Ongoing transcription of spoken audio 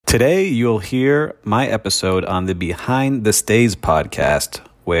Today, you'll hear my episode on the Behind the Stays podcast,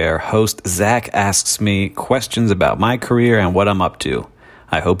 where host Zach asks me questions about my career and what I'm up to.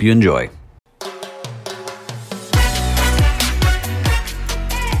 I hope you enjoy.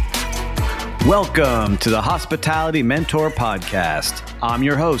 Welcome to the Hospitality Mentor Podcast. I'm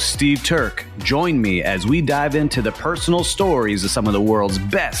your host, Steve Turk. Join me as we dive into the personal stories of some of the world's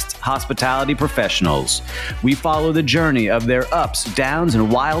best hospitality professionals. We follow the journey of their ups, downs,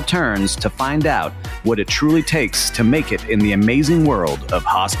 and wild turns to find out what it truly takes to make it in the amazing world of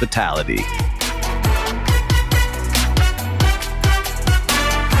hospitality.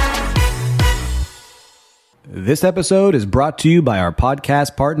 This episode is brought to you by our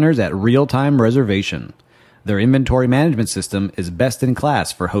podcast partners at Real Time Reservation. Their inventory management system is best in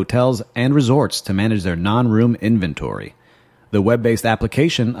class for hotels and resorts to manage their non-room inventory. The web-based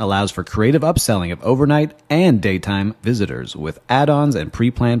application allows for creative upselling of overnight and daytime visitors with add-ons and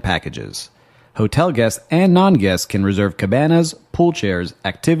pre-planned packages. Hotel guests and non-guests can reserve cabanas, pool chairs,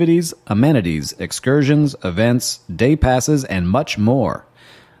 activities, amenities, excursions, events, day passes, and much more.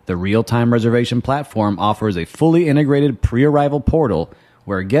 The real-time reservation platform offers a fully integrated pre-arrival portal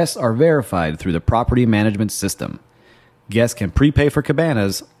where guests are verified through the property management system. Guests can prepay for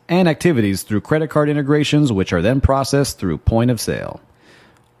cabanas and activities through credit card integrations, which are then processed through point of sale.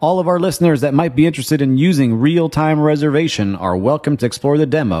 All of our listeners that might be interested in using real-time reservation are welcome to explore the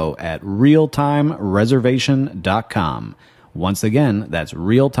demo at realtimereservation.com. Once again, that's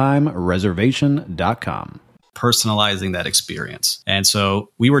realtimereservation.com. Personalizing that experience. And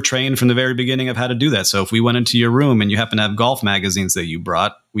so we were trained from the very beginning of how to do that. So if we went into your room and you happen to have golf magazines that you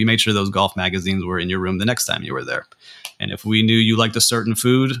brought, we made sure those golf magazines were in your room the next time you were there. And if we knew you liked a certain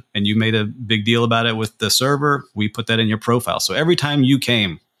food and you made a big deal about it with the server, we put that in your profile. So every time you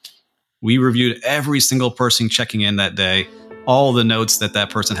came, we reviewed every single person checking in that day, all the notes that that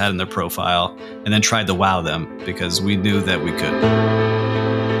person had in their profile, and then tried to wow them because we knew that we could.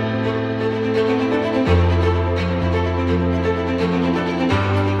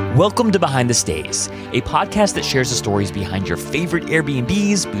 Welcome to Behind the Stays, a podcast that shares the stories behind your favorite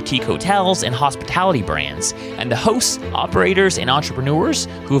Airbnbs, boutique hotels, and hospitality brands, and the hosts, operators, and entrepreneurs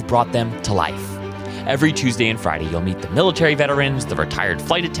who have brought them to life. Every Tuesday and Friday, you'll meet the military veterans, the retired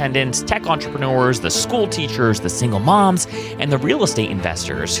flight attendants, tech entrepreneurs, the school teachers, the single moms, and the real estate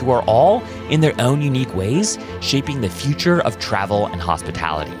investors who are all, in their own unique ways, shaping the future of travel and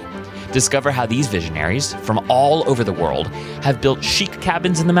hospitality. Discover how these visionaries from all over the world have built chic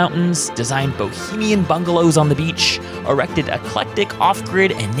cabins in the mountains, designed bohemian bungalows on the beach, erected eclectic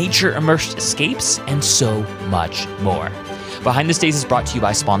off-grid and nature-immersed escapes, and so much more. Behind the Stays is brought to you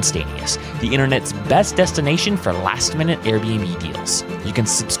by Spontaneous, the internet's best destination for last-minute Airbnb deals. You can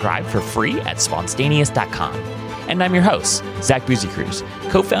subscribe for free at spontaneous.com. And I'm your host, Zach Boozy-Cruz,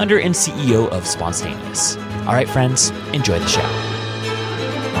 co-founder and CEO of Spontaneous. All right, friends, enjoy the show.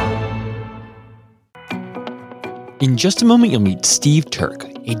 In just a moment, you'll meet Steve Turk,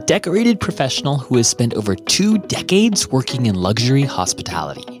 a decorated professional who has spent over 2 decades working in luxury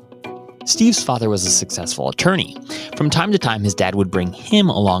hospitality. Steve's father was a successful attorney. From time to time, his dad would bring him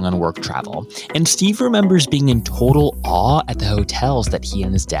along on work travel, and Steve remembers being in total awe at the hotels that he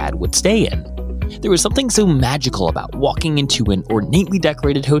and his dad would stay in. There was something so magical about walking into an ornately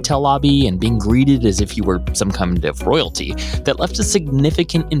decorated hotel lobby and being greeted as if you were some kind of royalty that left a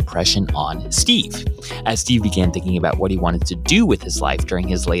significant impression on Steve. As Steve began thinking about what he wanted to do with his life during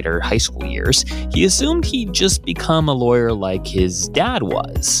his later high school years, he assumed he'd just become a lawyer like his dad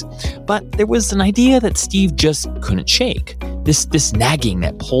was. But there was an idea that Steve just couldn't shake. This nagging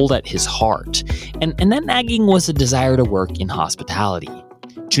that pulled at his heart. And that nagging was a desire to work in hospitality.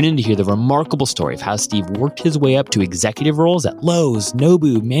 Tune in to hear the remarkable story of how Steve worked his way up to executive roles at Lowe's,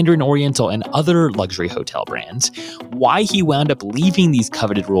 Nobu, Mandarin Oriental, and other luxury hotel brands, why he wound up leaving these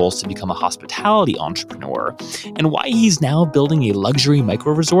coveted roles to become a hospitality entrepreneur, and why he's now building a luxury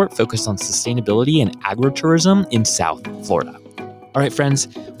micro-resort focused on sustainability and agritourism in South Florida. All right, friends,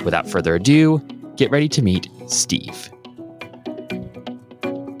 without further ado, get ready to meet Steve.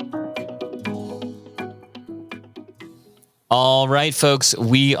 All right, folks,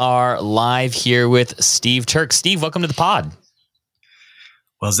 we are live here with Steve Turk. Steve, welcome to the pod.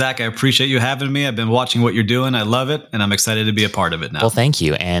 Well, Zach, I appreciate you having me. I've been watching what you're doing. I love it, and I'm excited to be a part of it now. Well, thank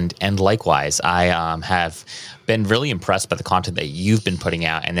you. And likewise, I have been really impressed by the content that you've been putting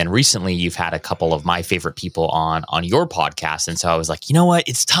out. And then recently you've had a couple of my favorite people on your podcast. And so I was like, you know what?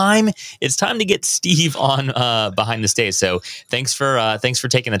 It's time to get Steve on Behind the Stays. So thanks for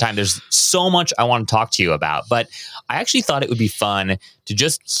taking the time. There's so much I want to talk to you about, but I actually thought it would be fun to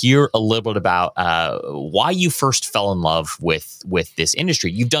just hear a little bit about why you first fell in love with this industry.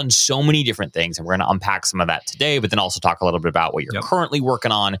 industry. You've done so many different things, and we're going to unpack some of that today, but then also talk a little bit about what you're currently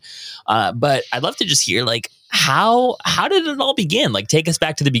working on. But I'd love to just hear, like, how did it all begin? Like, take us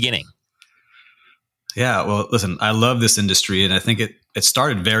back to the beginning. Yeah, well, listen, I love this industry, and I think it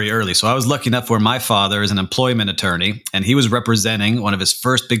started very early. So I was lucky enough where my father is an employment attorney, and he was representing one of his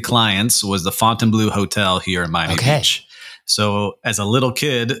first big clients was the Fontainebleau Hotel here in Miami Beach. So as a little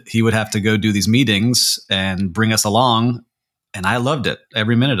kid, he would have to go do these meetings and bring us along, and I loved it,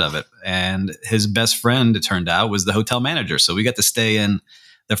 every minute of it. And his best friend, it turned out, was the hotel manager. So we got to stay in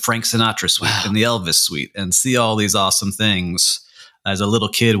the Frank Sinatra suite and the Elvis suite and see all these awesome things as a little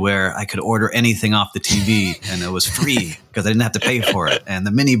kid, where I could order anything off the TV and it was free because I didn't have to pay for it. And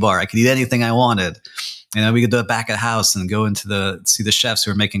the mini bar, I could eat anything I wanted. And then we could go back of the house and go into see the chefs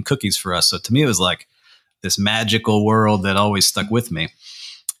who were making cookies for us. So to me, it was like this magical world that always stuck with me.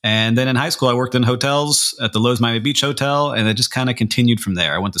 And then in high school, I worked in hotels at the Lowe's Miami Beach Hotel, and it just kind of continued from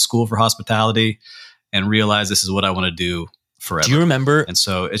there. I went to school for hospitality and realized this is what I want to do forever. Do you remember? And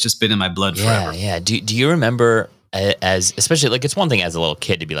so it's just been in my blood forever. Yeah. Do you remember, as especially, like, it's one thing as a little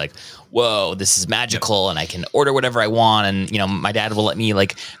kid to be like, whoa, this is magical, and I can order whatever I want, and my dad will let me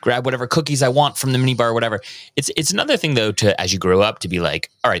like grab whatever cookies I want from the mini bar or whatever. It's another thing though to, as you grow up, to be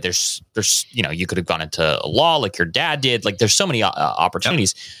like, all right, there's you could have gone into law like your dad did. Like, there's so many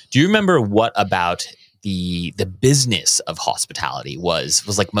opportunities. Do you remember what about the business of hospitality was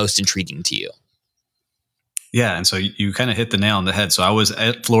like most intriguing to you? Yeah. And so you kind of hit the nail on the head. So I was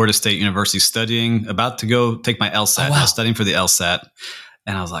at Florida State University studying, about to go take my LSAT. I was studying for the LSAT.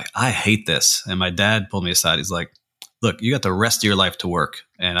 And I was like, I hate this. And my dad pulled me aside. He's like, look, you got the rest of your life to work,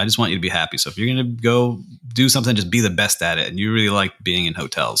 and I just want you to be happy. So if you're going to go do something, just be the best at it. And you really like being in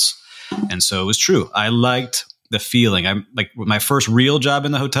hotels. And so it was true. I liked the feeling. I'm like, my first real job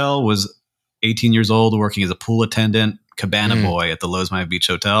in the hotel was 18 years old, working as a pool attendant, cabana boy at the Lowe's Miami Beach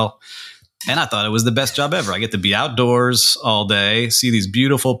Hotel. And I thought it was the best job ever. I get to be outdoors all day, see these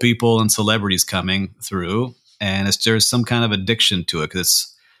beautiful people and celebrities coming through. And there's some kind of addiction to it,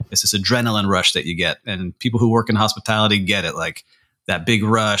 because it's this adrenaline rush that you get. And people who work in hospitality get it, like that big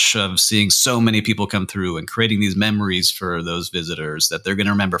rush of seeing so many people come through and creating these memories for those visitors that they're going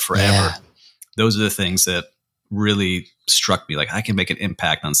to remember forever. Yeah. Those are the things that really struck me. Like, I can make an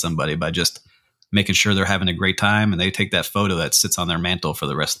impact on somebody by just making sure they're having a great time, and they take that photo that sits on their mantle for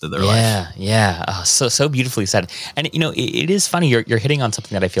the rest of their life. Yeah. Oh, so beautifully said. And it is funny. You're hitting on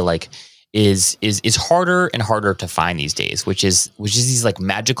something that I feel like is harder and harder to find these days, which is these like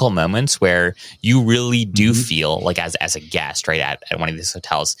magical moments where you really do feel like as a guest, right, at one of these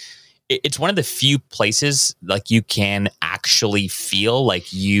hotels. It's one of the few places like you can actually feel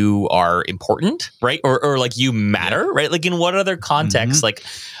like you are important, right? Or like you matter, right? Like, in what other context, like,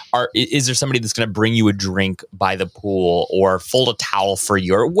 is there somebody that's going to bring you a drink by the pool, or fold a towel for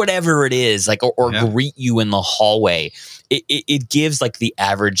you, or whatever it is, like, or greet you in the hallway? It gives like the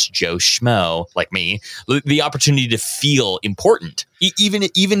average Joe Schmo like me the opportunity to feel important, even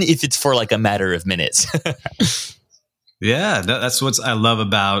if it's for like a matter of minutes. Yeah, that's what I love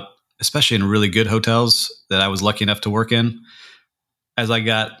about, especially in really good hotels that I was lucky enough to work in. As I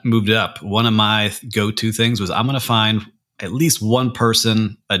got moved up, one of my go-to things was, I'm going to find at least one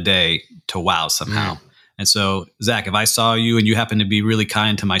person a day to wow somehow. And so, Zach, if I saw you and you happen to be really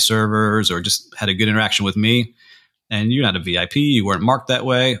kind to my servers, or just had a good interaction with me, and you're not a VIP, you weren't marked that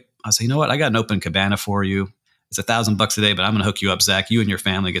way, I'll say, you know what? I got an open cabana for you. It's $1,000 a day, but I'm going to hook you up, Zach. You and your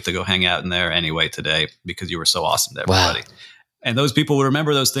family get to go hang out in there anyway today, because you were so awesome to everybody. Wow. And those people will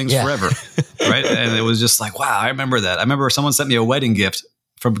remember those things forever, right? And it was just like, wow, I remember that. I remember someone sent me a wedding gift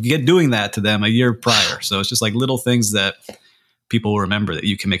from doing that to them a year prior. So it's just like little things that people will remember, that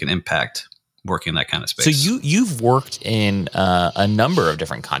you can make an impact working in that kind of space. So you've worked in a number of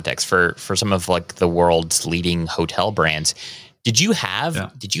different contexts for some of like the world's leading hotel brands. Did you have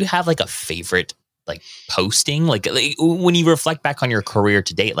like a favorite like posting? Like when you reflect back on your career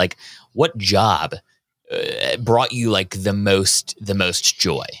to date, like what job brought you like the most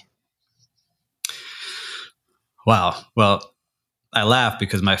joy? Wow. Well, I laugh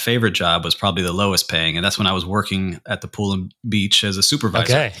because my favorite job was probably the lowest paying. And that's when I was working at the pool and beach as a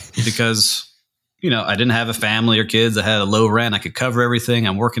supervisor. Okay. Because, I didn't have a family or kids. I had a low rent. I could cover everything.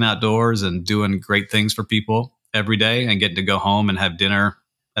 I'm working outdoors and doing great things for people every day, and getting to go home and have dinner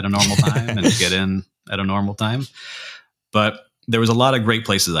at a normal time and get in at a normal time. But there was a lot of great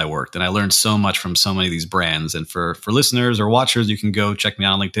places I worked, and I learned so much from so many of these brands. And for listeners or watchers, you can go check me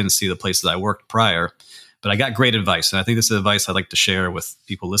out on LinkedIn and see the places I worked prior. But I got great advice. And I think this is advice I'd like to share with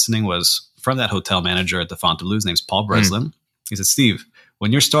people listening, was from that hotel manager at the Fontainebleau. His name's Paul Breslin. He said, Steve,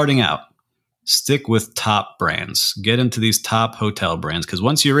 when you're starting out, stick with top brands. Get into these top hotel brands, because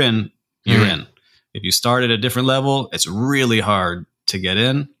once you're in, you're in. If you start at a different level, it's really hard to get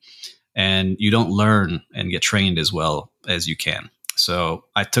in, and you don't learn and get trained as well as you can. So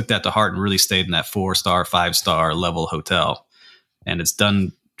I took that to heart and really stayed in that 4-star, 5-star level hotel, and it's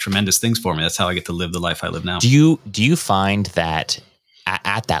done tremendous things for me. That's how I get to live the life I live now. Do you find that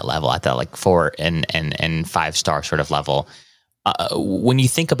at that level, at that like 4 and 5-star sort of level, when you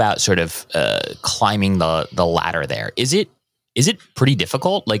think about sort of climbing the ladder there, is it pretty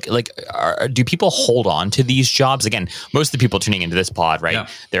difficult? Do people hold on to these jobs? Again, most of the people tuning into this pod, right? Yeah.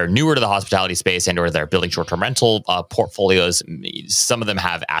 They're newer to the hospitality space or they're building short-term rental portfolios. Some of them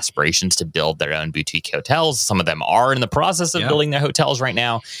have aspirations to build their own boutique hotels. Some of them are in the process of building their hotels right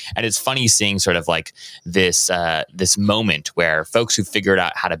now. And it's funny seeing sort of like this moment where folks who figured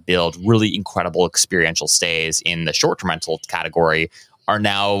out how to build really incredible experiential stays in the short-term rental category are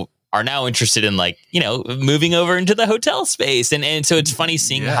now interested in moving over into the hotel space. And so it's funny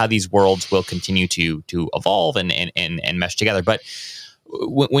seeing how these worlds will continue to evolve and mesh together. But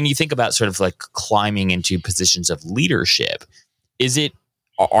when you think about sort of like climbing into positions of leadership,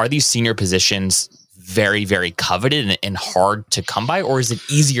 are these senior positions very, very coveted and hard to come by, or is it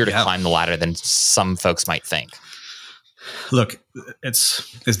easier to climb the ladder than some folks might think? Look, it's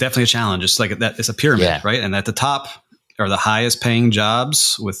definitely a challenge. It's like that. It's a pyramid, right? And at the top are the highest paying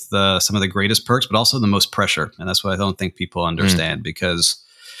jobs with some of the greatest perks, but also the most pressure. And that's what I don't think people understand because,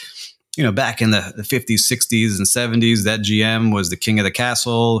 back in the 50s, 60s and 70s, that GM was the king of the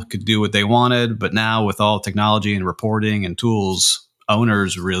castle, could do what they wanted. But now with all technology and reporting and tools,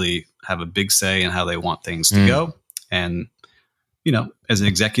 owners really have a big say in how they want things to go. And, as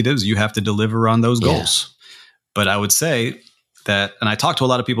executives, you have to deliver on those goals. But I would say that, and I talk to a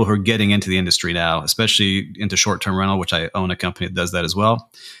lot of people who are getting into the industry now, especially into short-term rental, which I own a company that does that as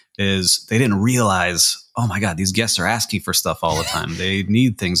well, is they didn't realize, oh my God, these guests are asking for stuff all the time. They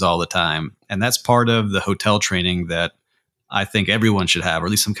need things all the time. And that's part of the hotel training that I think everyone should have, or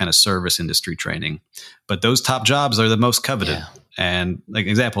at least some kind of service industry training. But those top jobs are the most coveted. Yeah. And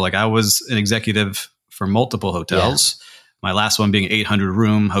example, I was an executive for multiple hotels, my last one being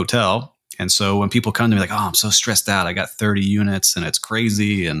 800-room hotel. And so when people come to me like, oh, I'm so stressed out. I got 30 units and it's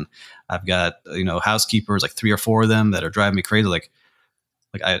crazy. And I've got, housekeepers, like 3 or 4 of them that are driving me crazy. Like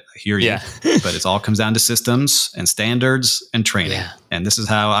I hear you, but it all comes down to systems and standards and training. Yeah. And this is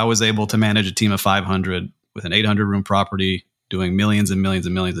how I was able to manage a team of 500 with an 800-room property doing millions and millions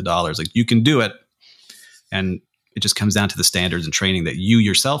and millions of dollars. Like you can do it. And it just comes down to the standards and training that you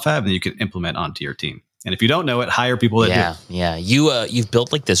yourself have and you can implement onto your team. And if you don't know it, hire people that do. Yeah. You've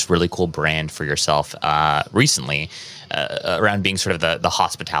built like this really cool brand for yourself recently around being sort of the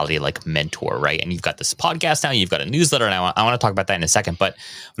hospitality like mentor, right? And you've got this podcast now, you've got a newsletter, and I want to talk about that in a second. But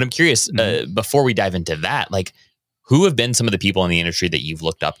I'm curious, before we dive into that, like who have been some of the people in the industry that you've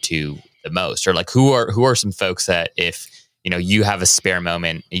looked up to the most? Or like who are some folks that if you have a spare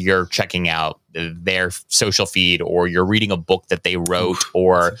moment, you're checking out their social feed, or you're reading a book that they wrote,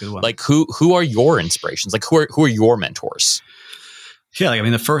 or like who are your inspirations? Like who are your mentors? Yeah,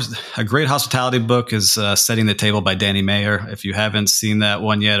 a great hospitality book is Setting the Table by Danny Mayer. If you haven't seen that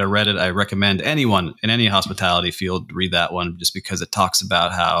one yet or read it, I recommend anyone in any hospitality field read that one, just because it talks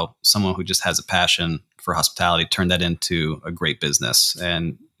about how someone who just has a passion for hospitality turned that into a great business.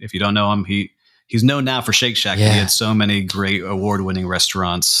 And if you don't know him, he's known now for Shake Shack. Yeah. He had so many great award-winning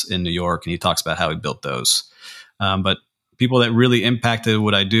restaurants in New York, and he talks about how he built those. But people that really impacted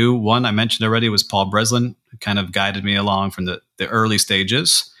what I do, one I mentioned already was Paul Breslin, who kind of guided me along from the early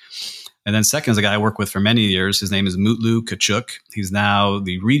stages. And then second is a guy I worked with for many years. His name is Mutlu Kachuk. He's now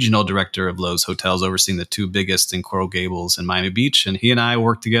the regional director of Lowe's Hotels, overseeing the 2 biggest in Coral Gables and Miami Beach. And he and I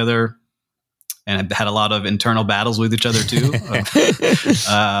worked together and had a lot of internal battles with each other too.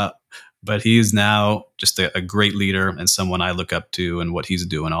 But he is now just a great leader and someone I look up to and what he's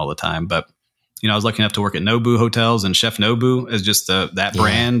doing all the time. But, I was lucky enough to work at Nobu Hotels, and Chef Nobu is just that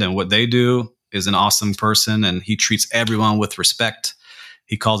brand, and what they do is an awesome person, and he treats everyone with respect.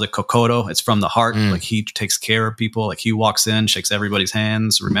 He calls it kokoro. It's from the heart. Like he takes care of people. Like he walks in, shakes everybody's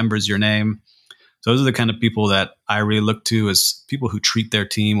hands, remembers your name. So those are the kind of people that I really look to as people who treat their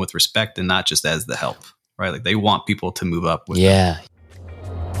team with respect and not just as the help, right? Like they want people to move up with them.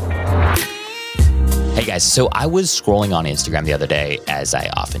 Hey guys, so I was scrolling on Instagram the other day, as I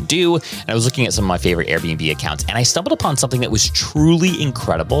often do, and I was looking at some of my favorite Airbnb accounts, and I stumbled upon something that was truly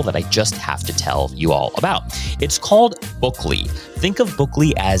incredible that I just have to tell you all about. It's called Bookly. Think of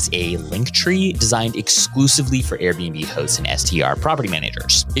Bookly as a link tree designed exclusively for Airbnb hosts and STR property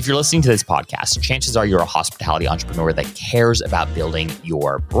managers. If you're listening to this podcast, chances are you're a hospitality entrepreneur that cares about building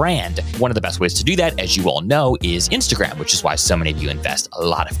your brand. One of the best ways to do that, as you all know, is Instagram, which is why so many of you invest a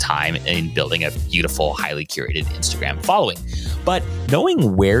lot of time in building a beautiful, highly curated Instagram following. But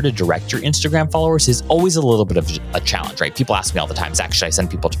knowing where to direct your Instagram followers is always a little bit of a challenge, right? People ask me all the time, Zach, should I send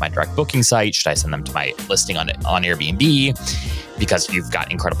people to my direct booking site? Should I send them to my listing on Airbnb? Because you've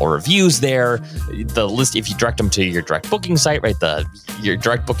got incredible reviews there. The list, if you direct them to your direct booking site, right? Your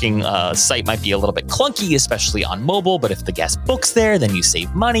direct booking site might be a little bit clunky, especially on mobile. But if the guest books there, then you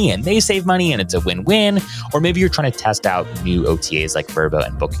save money and they save money and it's a win-win. Or maybe you're trying to test out new OTAs like Vrbo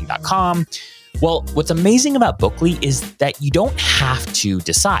and Booking.com. Well, what's amazing about Bookly is that you don't have to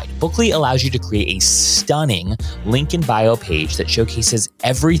decide. Bookly allows you to create a stunning link in bio page that showcases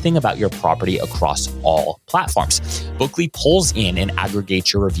everything about your property across all platforms. Bookly pulls in and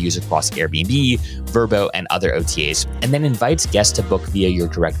aggregates your reviews across Airbnb, Vrbo, and other OTAs, and then invites guests to book via your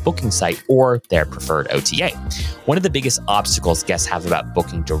direct booking site or their preferred OTA. One of the biggest obstacles guests have about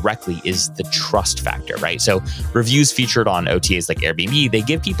booking directly is the trust factor, right? So reviews featured on OTAs like Airbnb, they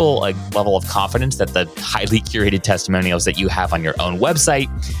give people a level of confidence that the highly curated testimonials that you have on your own website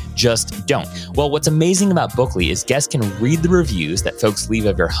just don't. Well, what's amazing about Bookly is guests can read the reviews that folks leave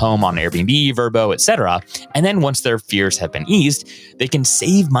of your home on Airbnb, Vrbo, etc. And then once their fears have been eased, they can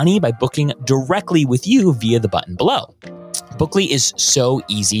save money by booking directly with you via the button below. Bookly is so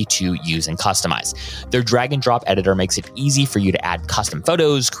easy to use and customize. Their drag and drop editor makes it easy for you to add custom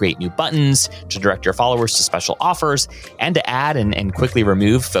photos, create new buttons, to direct your followers to special offers, and to add and quickly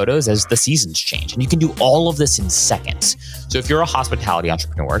remove photos as the seasons change. And you can do all of this in seconds. So if you're a hospitality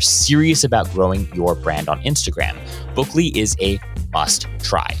entrepreneur serious about growing your brand on Instagram, Bookly is a must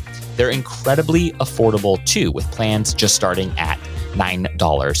try. They're incredibly affordable too, with plans just starting at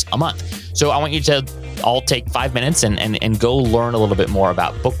 $9 a month. So I want you to all take 5 minutes and go learn a little bit more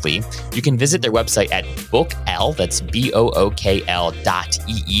about Bookly. You can visit their website at bookl, that's BOOKL.ee,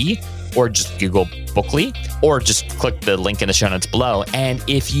 or just Google Bookly, or just click the link in the show notes below. And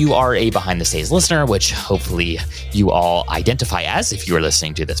if you are a behind the scenes listener, which hopefully you all identify as if you are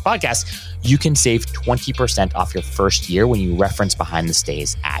listening to this podcast, you can save 20% off your first year when you reference behind the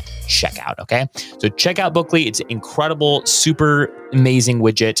stays at checkout. Okay. So check out Bookly. It's an incredible, super amazing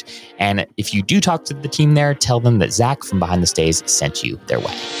widget. And if you do talk to the team there, tell them that Zach from Behind the Stays sent you their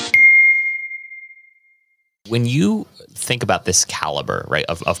way. When you think about this caliber, right,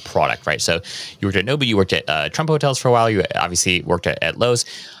 of product, right? So you worked at Nobu, you worked at Trump Hotels for a while, you obviously worked at Lowe's.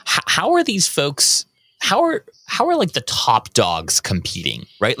 How are these folks, how are like the top dogs competing,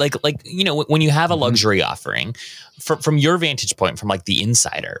 right? Like, you know, when you have a luxury offering, from your vantage point, from like the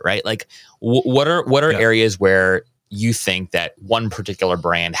insider, right? Like what are areas where you think that one particular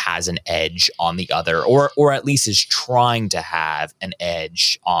brand has an edge on the other, or at least is trying to have an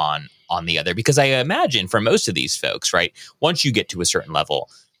edge on the other? Because I imagine for most of these folks, right, once you get to a certain level,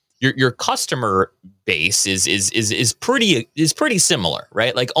 your customer base is pretty similar,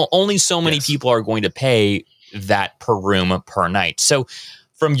 right? Like only so many people are going to pay that per room per night. So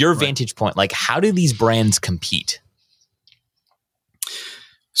from your vantage point, like how do these brands compete?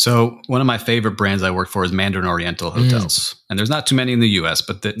 So one of my favorite brands I work for is Mandarin Oriental Hotels. And there's not too many in the US,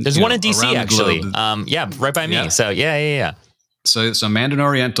 but there's one in DC actually. Right by me. Yeah. So yeah. So Mandarin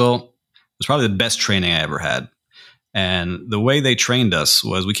Oriental was probably the best training I ever had. And the way they trained us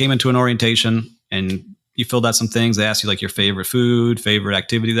was we came into an orientation and you filled out some things. They asked you like your favorite food, favorite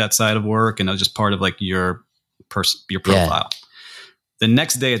activity that side of work. And that was just part of like your profile. Yeah. The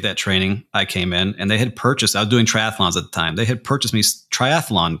next day at that training, I came in and they had purchased, I was doing triathlons at the time. They had purchased me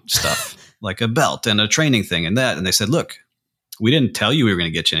triathlon stuff, like a belt and a training thing and that. And they said, look, we didn't tell you we were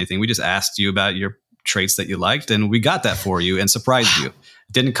going to get you anything. We just asked you about your traits that you liked and we got that for you and surprised you. It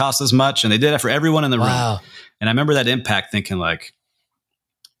didn't cost as much. And they did that for everyone in the room. And I remember that impact thinking like,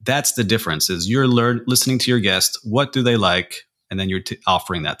 that's the difference is you're listening to your guests. What do they like? And then you're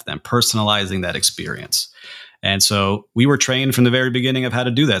offering that to them, personalizing that experience. And so we were trained from the very beginning of how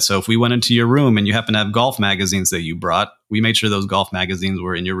to do that. So if we went into your room and you happen to have golf magazines that you brought, we made sure those golf magazines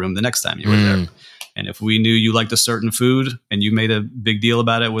were in your room the next time you were there. And if we knew you liked a certain food and you made a big deal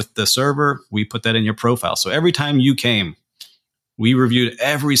about it with the server, we put that in your profile. So every time you came, we reviewed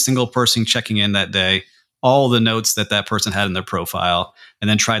every single person checking in that day, all the notes that person had in their profile, and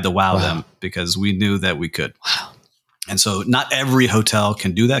then tried to wow them because we knew that we could. Wow. And so not every hotel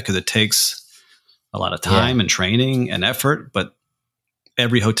can do that because it takes a lot of time and training and effort, but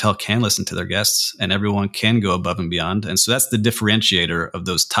every hotel can listen to their guests and everyone can go above and beyond. And so that's the differentiator of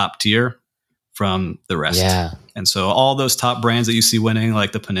those top tier from the rest. Yeah. And so all those top brands that you see winning,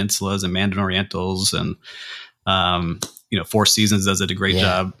 like the Peninsulas and Mandarin Orientals and, Four Seasons does it a great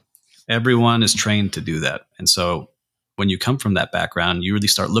job. Everyone is trained to do that. And so when you come from that background, you really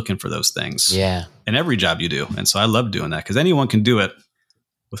start looking for those things in every job you do. And so I love doing that because anyone can do it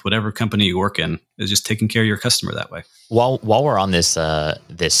with whatever company you work in, is just taking care of your customer that way. While we're on this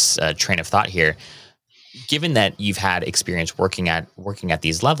train of thought here, given that you've had experience working at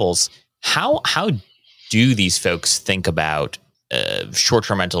these levels, how do these folks think about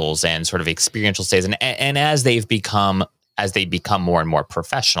short-term rentals and sort of experiential stays, and as they become more and more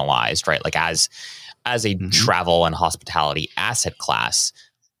professionalized, right? Like as a travel and hospitality asset class,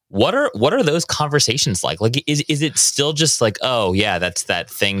 what are those conversations like? Like, is it still just like, oh yeah, that's that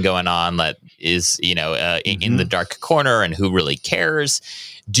thing going on that is in the dark corner, and who really cares?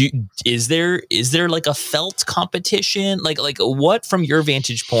 Is there like a felt competition? Like what from your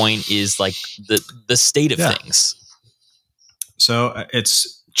vantage point is like the state of things? So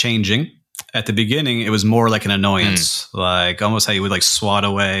it's changing. At the beginning, it was more like an annoyance, like almost how you would like swat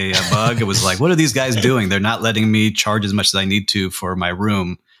away a bug. It was like, what are these guys doing? They're not letting me charge as much as I need to for my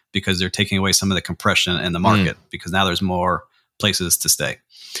room because they're taking away some of the compression in the market because now there's more places to stay.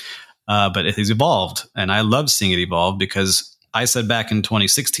 But it has evolved, and I love seeing it evolve because I said back in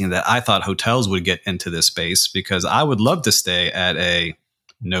 2016 that I thought hotels would get into this space because I would love to stay at a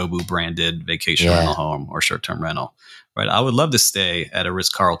Nobu branded vacation rental home or short-term rental. Right, I would love to stay at a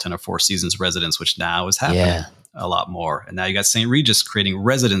Ritz-Carlton or Four Seasons residence, which now is happening a lot more. And now you got St. Regis creating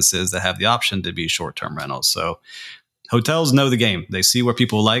residences that have the option to be short-term rentals. So hotels know the game. They see what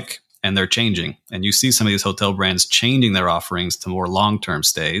people like, and they're changing. And you see some of these hotel brands changing their offerings to more long-term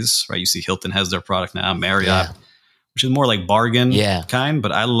stays. Right, you see Hilton has their product now, Marriott, which is more like bargain kind.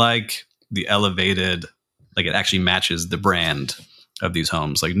 But I like the elevated, like it actually matches the brand of these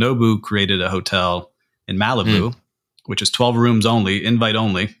homes. Like Nobu created a hotel in Malibu. Which is 12 rooms only, invite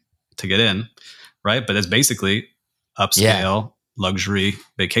only to get in, right? But it's basically upscale, luxury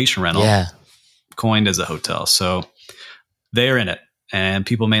vacation rental coined as a hotel. So they're in it. And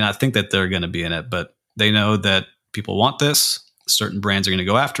people may not think that they're going to be in it, but they know that people want this. Certain brands are going to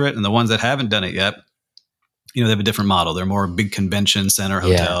go after it. And the ones that haven't done it yet, they have a different model. They're more big convention center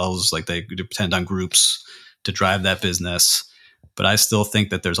hotels. Like they depend on groups to drive that business. But I still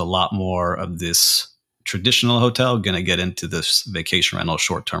think that there's a lot more of this traditional hotel going to get into this vacation rental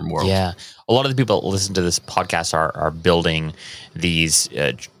short-term world. Yeah. A lot of the people that listen to this podcast are building these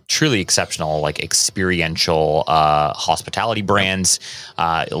truly exceptional, like experiential hospitality brands,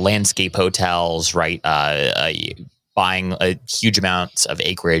 landscape hotels, right? Buying a huge amounts of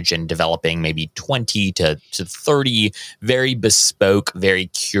acreage and developing maybe 20 to 30 very bespoke, very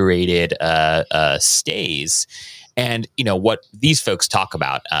curated stays. And, what these folks talk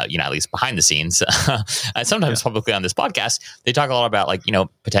about, at least behind the scenes, sometimes publicly on this podcast, they talk a lot about like,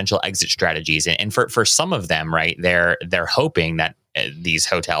 potential exit strategies. And for some of them, right, they're hoping that these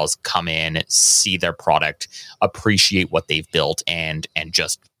hotels come in, see their product, appreciate what they've built and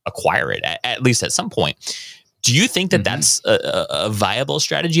just acquire it, at least at some point. Do you think that that's a viable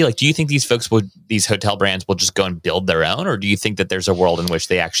strategy? Like, do you think these hotel brands will just go and build their own? Or do you think that there's a world in which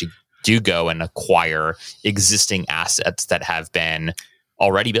they actually do go and acquire existing assets that have been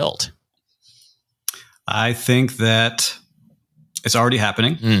already built? I think that it's already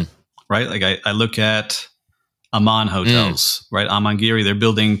happening, right? Like I look at Aman hotels, right? Amangiri, they're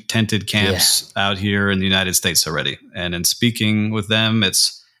building tented camps out here in the United States already. And in speaking with them,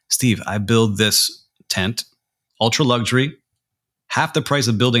 it's, Steve, I build this tent, ultra luxury, half the price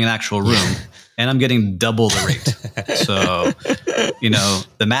of building an actual room, and I'm getting double the rate. So,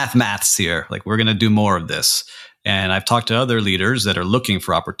 the maths here, like we're going to do more of this. And I've talked to other leaders that are looking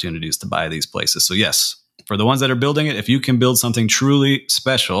for opportunities to buy these places. So yes, for the ones that are building it, if you can build something truly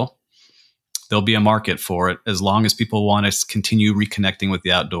special, there'll be a market for it as long as people want to continue reconnecting with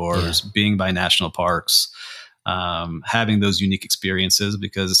the outdoors, being by national parks, having those unique experiences,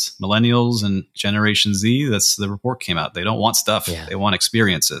 because millennials and Generation Z, that's the report came out. They don't want stuff. They want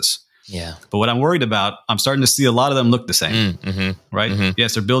experiences. Yeah. But what I'm worried about, I'm starting to see a lot of them look the same, right?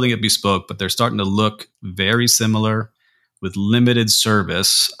 Yes, they're building it bespoke, but they're starting to look very similar with limited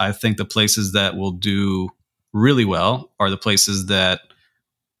service. I think the places that will do really well are the places that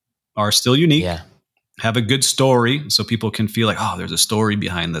are still unique, have a good story so people can feel like, oh, there's a story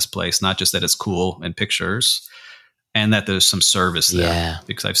behind this place, not just that it's cool in pictures, and that there's some service there.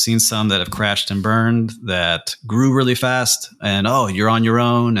 Because I've seen some that have crashed and burned that grew really fast, and oh, you're on your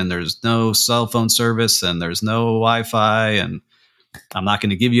own, and there's no cell phone service, and there's no Wi-Fi, and I'm not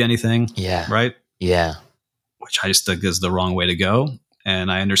going to give you anything. Right? Which I just think is the wrong way to go.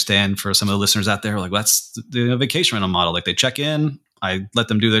 And I understand for some of the listeners out there, like that's the vacation rental model. Like they check in, I let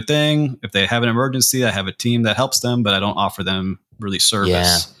them do their thing. If they have an emergency, I have a team that helps them, but I don't offer them really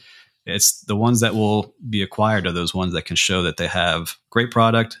service. It's the ones that will be acquired are those ones that can show that they have great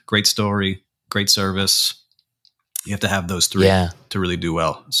product, great story, great service. You have to have those three to really do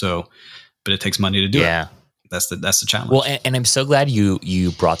well. So, but it takes money to do it. That's the challenge. Well, and I'm so glad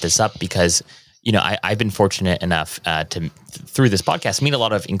you brought this up because, you know, I've been fortunate enough through this podcast, meet a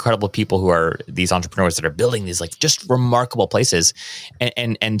lot of incredible people who are these entrepreneurs that are building these like just remarkable places.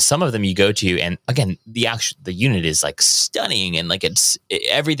 And some of them you go to, and again, the unit is like stunning and like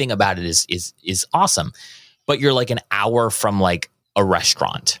everything about it is awesome. But you're like an hour from like a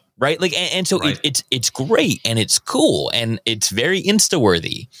restaurant, right? Like, and so it's great and it's cool and it's very Insta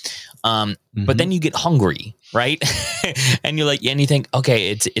worthy. But then you get hungry, right? And you're like, and you think, okay,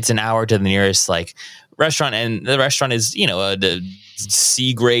 it's an hour to the nearest like restaurant, and the restaurant is, you know, the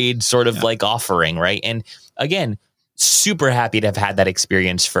C grade sort of like offering, right? And again, super happy to have had that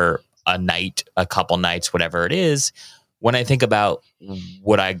experience for a night, a couple nights, whatever it is. When I think about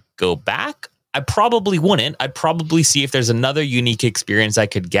would I go back, I probably wouldn't. I'd probably see if there's another unique experience I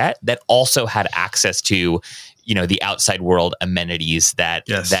could get that also had access to, you know, the outside world amenities that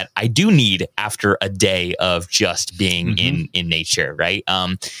I do need after a day of just being in nature, right?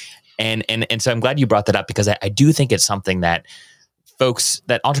 And so I'm glad you brought that up because I do think it's something that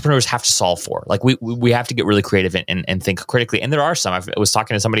entrepreneurs have to solve for. Like we have to get really creative and think critically. And there are some. I was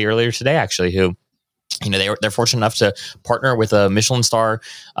talking to somebody earlier today actually who, you know, they're fortunate enough to partner with a Michelin star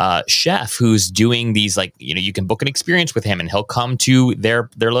chef who's doing these, like, you know, you can book an experience with him and he'll come to their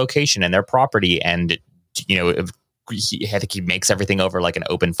location and their property, and, you know, I think he makes everything over like an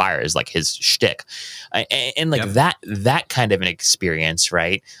open fire is like his shtick, and like that kind of an experience,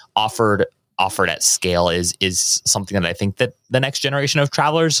 right? Offered at scale is something that I think that the next generation of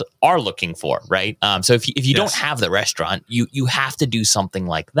travelers are looking for, right? So if you don't have the restaurant, you have to do something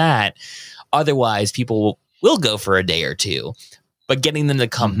like that. Otherwise, people will go for a day or two, but getting them to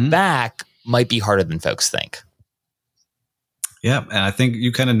come back might be harder than folks think. Yeah, and I think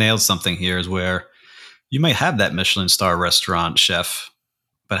you kind of nailed something here is where you might have that Michelin star restaurant chef,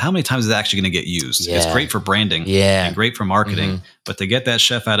 but how many times is it actually going to get used? It's great for branding and great for marketing, but to get that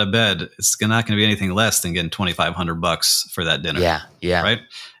chef out of bed, it's not going to be anything less than getting $2,500 for that dinner. Yeah. Right.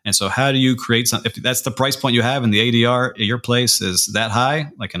 And so how do you create something? If that's the price point you have and the ADR at your place is that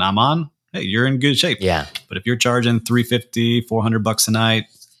high, like an Amman, hey, you're in good shape. Yeah. But if you're charging $350, $400 a night,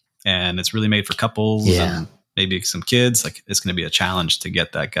 and it's really made for couples and maybe some kids, like it's going to be a challenge to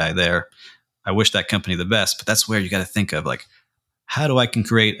get that guy there. I wish that company the best, but that's where you got to think of like, how do I can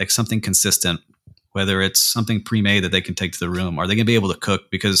create like something consistent, whether it's something pre-made that they can take to the room? Are they going to be able to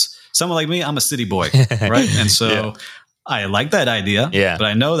cook? Because someone like me, I'm a city boy, right? And so I like that idea, but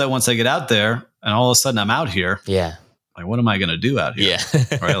I know that once I get out there and all of a sudden I'm out here, like, what am I going to do out here?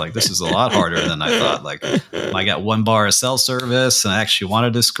 Right? Like, this is a lot harder than I thought. Like, I got one bar of cell service and I actually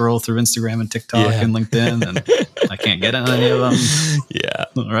wanted to scroll through Instagram and TikTok and LinkedIn, and I can't get on any of them.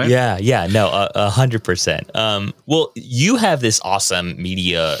 Right? No, 100%. Well, you have this awesome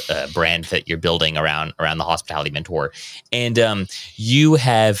media brand that you're building around the Hospitality Mentor, and you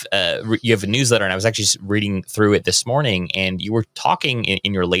have a newsletter, and I was actually just reading through it this morning, and you were talking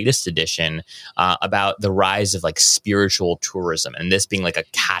in your latest edition about the rise of like spiritual tourism, and this being like a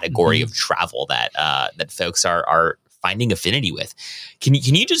category of travel that folks are finding affinity with. Can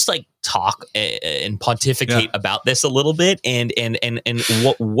you just like talk and pontificate about this a little bit? And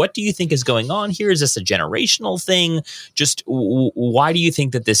what do you think is going on here? Is this a generational thing? Just why do you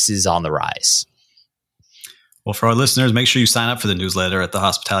think that this is on the rise? Well, for our listeners, make sure you sign up for the newsletter at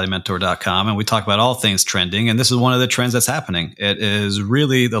thehospitalitymentor.com. And we talk about all things trending. And this is one of the trends that's happening. It is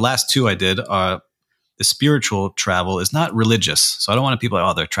really the last two I did are the spiritual travel is not religious. So I don't want people like,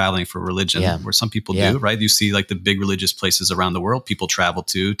 oh, they're traveling for religion, where some people do, right? You see like the big religious places around the world, people travel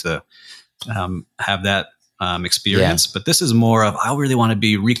to have that experience. But this is more of, I really want to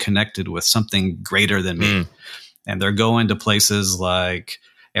be reconnected with something greater than me. And they're going to places like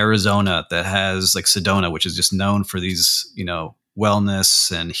Arizona that has like Sedona, which is just known for these, you know,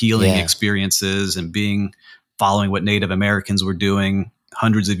 wellness and healing experiences and following what Native Americans were doing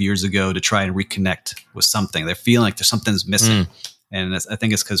hundreds of years ago to try and reconnect with something. They're feeling like there's something's missing. And I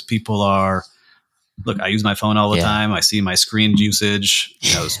think it's because people are, look, I use my phone all the time. I see my screen usage.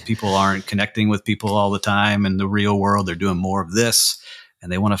 You know, people aren't connecting with people all the time in the real world. They're doing more of this,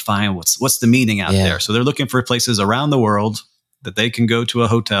 and they want to find what's the meaning out there. So they're looking for places around the world that they can go to a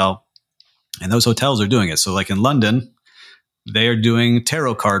hotel, and those hotels are doing it. So like in London, they are doing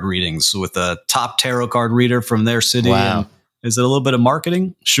tarot card readings with a top tarot card reader from their city. And Is it a little bit of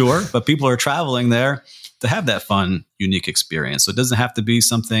marketing? Sure. But people are traveling there to have that fun, unique experience. So it doesn't have to be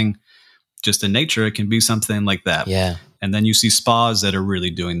something just in nature. It can be something like that. Yeah. And then you see spas that are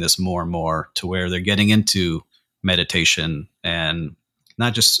really doing this more and more to where they're getting into meditation and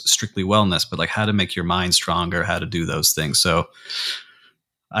not just strictly wellness, but like how to make your mind stronger, how to do those things. So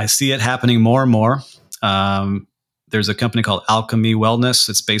I see it happening more and more. There's a company called Alchemy Wellness.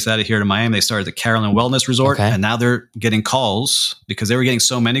 It's based out of here in Miami. They started the Carolyn Wellness Resort, and now they're getting calls because they were getting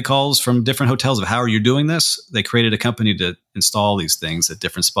so many calls from different hotels of how are you doing this? They created a company to install these things at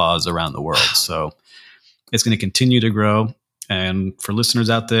different spas around the world. So it's going to continue to grow. And for listeners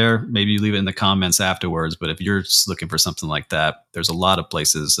out there, maybe you leave it in the comments afterwards. But if you're just looking for something like that, there's a lot of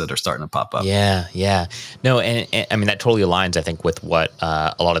places that are starting to pop up. Yeah. No, and I mean, that totally aligns, I think, with what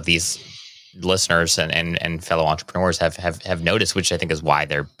a lot of these listeners and fellow entrepreneurs have noticed, which I think is why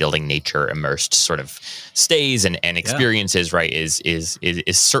they're building nature immersed sort of stays and experiences, right? Is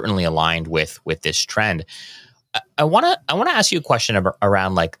certainly aligned with this trend. I want to ask you a question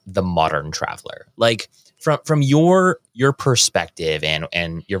around like the modern traveler, like from your perspective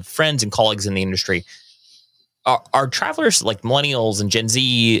and your friends and colleagues in the industry. Are travelers like millennials and Gen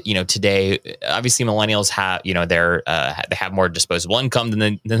Z, today, obviously millennials have, they have more disposable income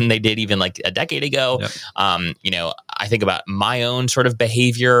than they did even like a decade ago. Yep. I think about my own sort of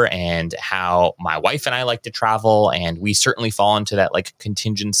behavior and how my wife and I like to travel. And we certainly fall into that like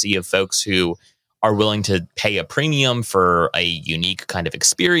contingency of folks who are willing to pay a premium for a unique kind of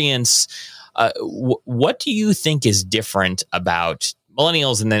experience. What do you think is different about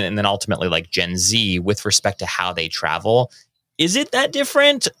millennials and then ultimately like Gen Z with respect to how they travel? Is it that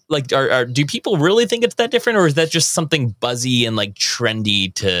different? Like, do people really think it's that different, or is that just something buzzy and like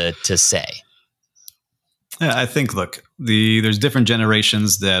trendy to say? Yeah, I think, look, there's different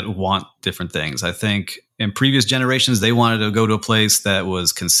generations that want different things. I think in previous generations, they wanted to go to a place that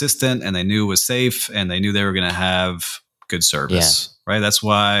was consistent and they knew was safe and they knew they were going to have good service, right? That's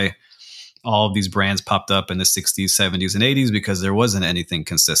why all of these brands popped up in the 60s, 70s, and 80s, because there wasn't anything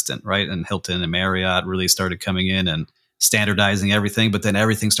consistent, right? And Hilton and Marriott really started coming in and standardizing everything, but then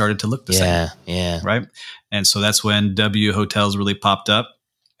everything started to look the same, right? And so that's when W Hotels really popped up,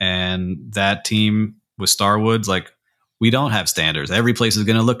 and that team with Starwood's like, we don't have standards. Every place is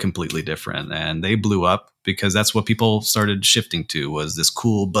going to look completely different. And they blew up because that's what people started shifting to, was this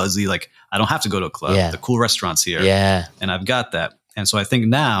cool, buzzy, like, I don't have to go to a club. The cool restaurants here. And I've got that. And so I think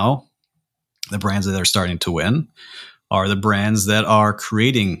now the brands that are starting to win are the brands that are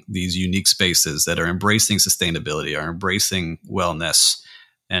creating these unique spaces, that are embracing sustainability, are embracing wellness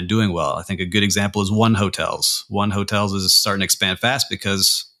and doing well. I think a good example is One Hotels. One Hotels is starting to expand fast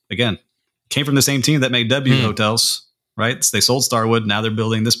because, again, came from the same team that made W Hotels, right? So they sold Starwood. Now they're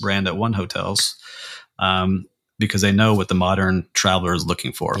building this brand at One Hotels because they know what the modern traveler is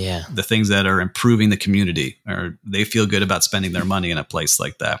looking for. The things that are improving the community, or they feel good about spending their money in a place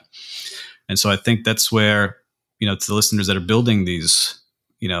like that. And so I think that's where, to the listeners that are building these,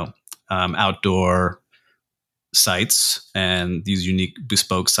 outdoor sites and these unique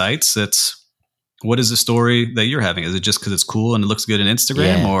bespoke sites, it's, what is the story that you're having? Is it just because it's cool and it looks good on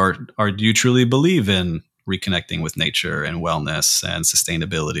Instagram, or do you truly believe in reconnecting with nature and wellness and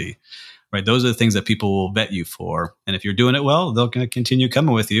sustainability, right? Those are the things that people will vet you for. And if you're doing it well, they're going to continue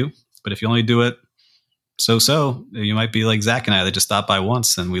coming with you. But if you only do it so, you might be like Zach and I that just stop by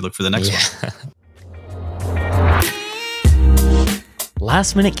once and we look for the next one.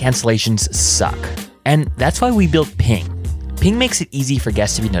 Last minute cancellations suck. And that's why we built Ping. Ping makes it easy for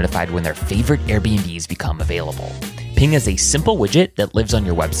guests to be notified when their favorite Airbnbs become available. Ping is a simple widget that lives on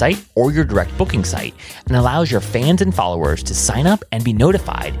your website or your direct booking site and allows your fans and followers to sign up and be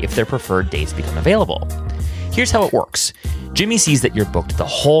notified if their preferred dates become available. Here's how it works. Jimmy sees that you're booked the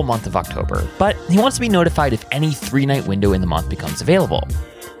whole month of October, but he wants to be notified if any 3-night window in the month becomes available.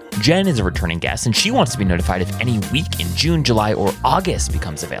 Jen is a returning guest, and she wants to be notified if any week in June, July, or August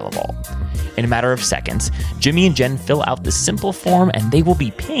becomes available. In a matter of seconds, Jimmy and Jen fill out this simple form, and they will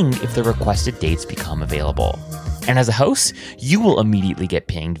be pinged if the requested dates become available. And as a host, you will immediately get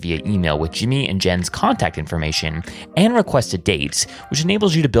pinged via email with Jimmy and Jen's contact information and requested dates, which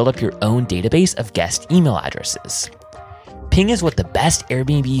enables you to build up your own database of guest email addresses. Ping is what the best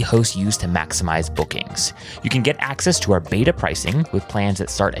Airbnb hosts use to maximize bookings. You can get access to our beta pricing with plans that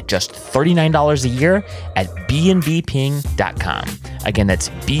start at just $39 a year at bnbping.com. Again, that's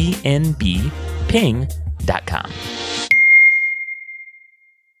bnbping.com.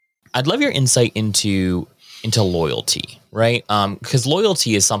 I'd love your insight into loyalty, right? Because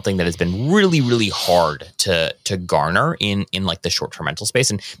loyalty is something that has been really, really hard to garner in like the short-term rental space,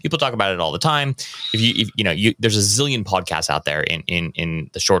 and people talk about it all the time. If you know, there's a zillion podcasts out there in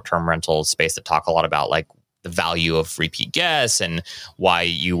the short-term rental space that talk a lot about like the value of repeat guests and why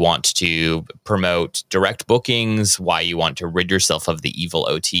you want to promote direct bookings, why you want to rid yourself of the evil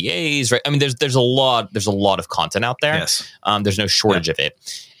OTAs, right? I mean, there's a lot of content out there. Yes. There's no shortage of it.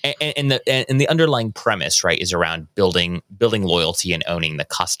 And the underlying premise, right, is around building loyalty and owning the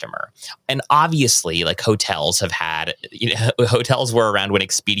customer. And obviously, like hotels have had, hotels were around when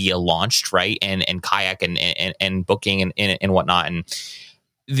Expedia launched, right, and Kayak and Booking and whatnot, and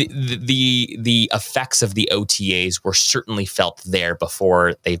the effects of the OTAs were certainly felt there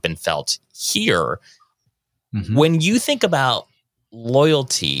before they've been felt here. Mm-hmm. When you think about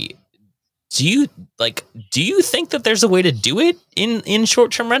loyalty, do you think that there's a way to do it in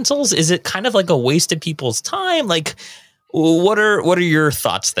short-term rentals? Is it kind of like a waste of people's time? Like, what are your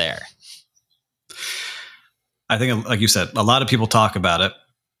thoughts there? I think, like you said, a lot of people talk about it,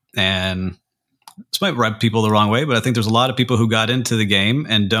 and this might rub people the wrong way, but I think there's a lot of people who got into the game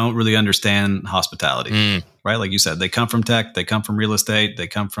and don't really understand hospitality, right? Like you said, they come from tech, they come from real estate, they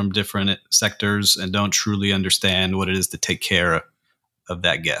come from different sectors and don't truly understand what it is to take care of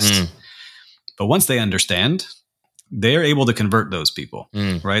that guest. But once they understand, they're able to convert those people,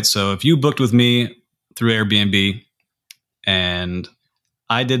 right? So if you booked with me through Airbnb and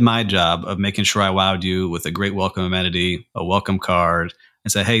I did my job of making sure I wowed you with a great welcome amenity, a welcome card,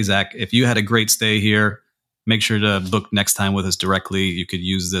 and said, hey, Zach, if you had a great stay here, make sure to book next time with us directly. You could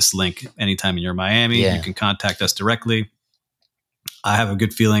use this link anytime you're in Miami. Yeah. You can contact us directly. I have a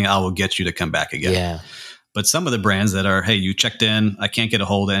good feeling I will get you to come back again. Yeah. But some of the brands that are, hey, you checked in, I can't get a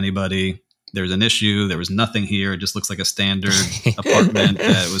hold of anybody. There's an issue. There was nothing here. It just looks like a standard apartment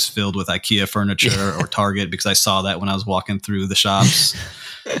that was filled with IKEA furniture or Target, because I saw that when I was walking through the shops.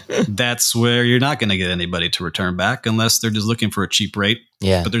 That's where you're not going to get anybody to return back unless they're just looking for a cheap rate.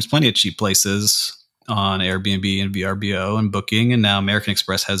 Yeah. But there's plenty of cheap places on Airbnb and VRBO and Booking. And now American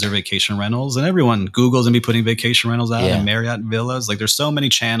Express has their vacation rentals, and everyone Google's going to be putting vacation rentals out and Marriott Villas. Like, there's so many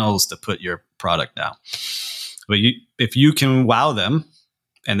channels to put your product now. But if you can wow them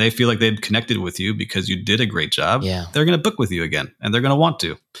and they feel like they've connected with you because you did a great job, they're going to book with you again, and they're going to want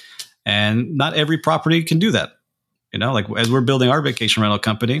to. And not every property can do that. Like as we're building our vacation rental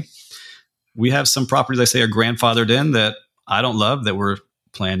company, we have some properties I say are grandfathered in that I don't love, that we're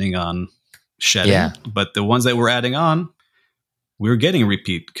planning on shedding. Yeah. But the ones that we're adding on, we're getting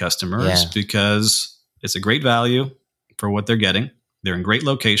repeat customers because it's a great value for what they're getting. They're in great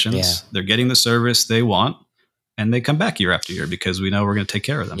locations. Yeah. They're getting the service they want, and they come back year after year because we know we're going to take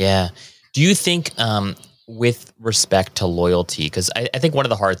care of them. Yeah. Do you think with respect to loyalty, because I think one of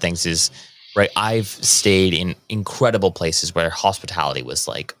the hard things is, right, I've stayed in incredible places where hospitality was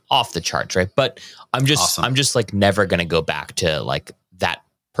like off the charts, right? But I'm just like never going to go back to like that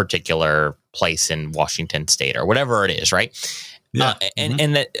particular place in Washington State or whatever it is, right? Yeah.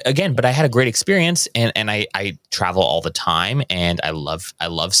 And that again, but I had a great experience, and I travel all the time, and I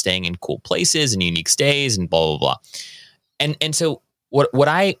love staying in cool places and unique stays and blah blah blah. And so what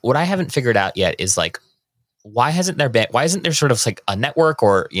I haven't figured out yet is like, why isn't there sort of like a network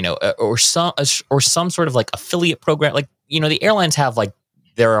or some sort of like affiliate program? Like, the airlines have like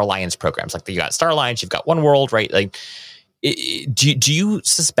their alliance programs, like you got Star Alliance, you've got One World, right? Like, do you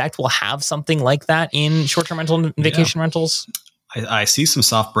suspect we'll have something like that in short-term rental and vacation rentals? I see some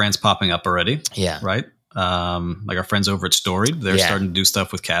soft brands popping up already. Yeah. Right. Like our friends over at Storied, they're starting to do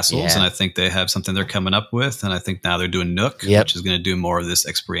stuff with castles, and I think they have something they're coming up with. And I think now they're doing Nook, which is going to do more of this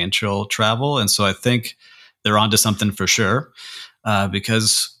experiential travel. And so I think they're onto something for sure,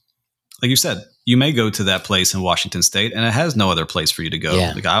 because, like you said, you may go to that place in Washington State, and it has no other place for you to go.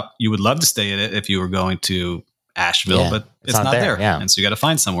 Yeah. Like you would love to stay at it if you were going to Asheville, but it's not there. Yeah. And so you got to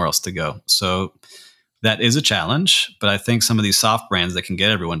find somewhere else to go. So that is a challenge. But I think some of these soft brands that can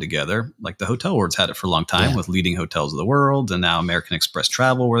get everyone together, like the Hotel World's had it for a long time with leading hotels of the world, and now American Express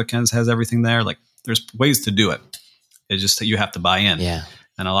Travel, where it kind of has everything there. Like, there's ways to do it. It's just that you have to buy in. Yeah.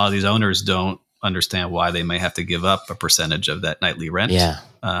 And a lot of these owners don't understand why they may have to give up a percentage of that nightly rent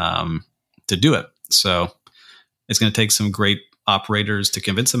to do it. So it's going to take some great operators to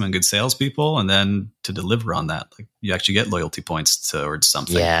convince them and good salespeople, and then to deliver on that. Like, you actually get loyalty points towards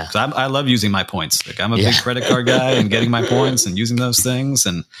something. Yeah. I love using my points. Like, I'm a big credit card guy and getting my points and using those things.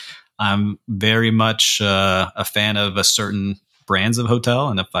 And I'm very much a fan of a certain brands of hotel.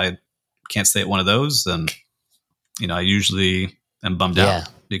 And if I can't stay at one of those, then, I usually am bummed out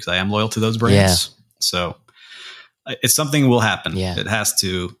because I am loyal to those brands. Yeah. So It's something will happen. Yeah. It has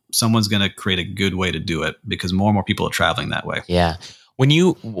to. Someone's going to create a good way to do it because more and more people are traveling that way. Yeah.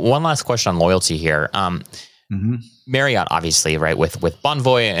 One last question on loyalty here. Marriott, obviously, right, with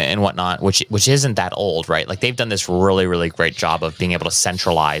Bonvoy and whatnot, which isn't that old, right? Like they've done this really, really great job of being able to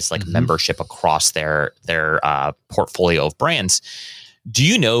centralize like membership across their portfolio of brands. Do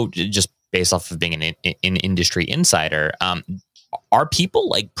you know, just based off of being an industry insider, are people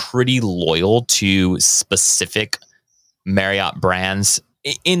like pretty loyal to specific Marriott brands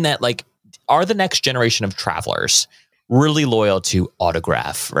in that, like, are the next generation of travelers really loyal to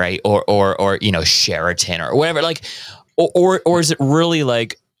Autograph, right? Or Sheraton or whatever, like, or is it really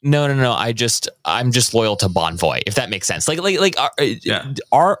like, no, I'm just loyal to Bonvoy, if that makes sense. Does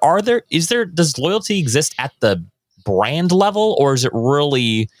loyalty exist at the brand level, or is it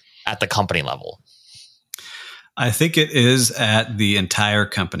really at the company level? I think it is at the entire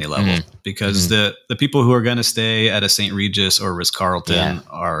company level because the people who are going to stay at a St. Regis or Ritz-Carlton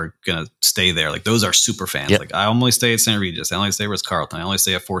are going to stay there. Like those are super fans. Like I only stay at St. Regis. I only stay at Ritz-Carlton. I only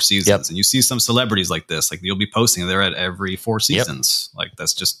stay at Four Seasons. And you see some celebrities like this, like you'll be posting they're at every Four Seasons. Like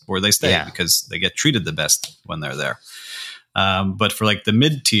that's just where they stay because they get treated the best when they're there. But for like the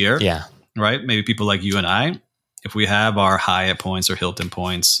mid-tier, right? Maybe people like you and I, if we have our Hyatt points or Hilton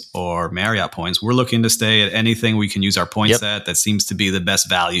points or Marriott points, we're looking to stay at anything we can use our points at that seems to be the best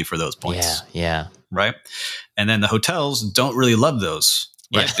value for those points. Yeah. Right. And then the hotels don't really love those,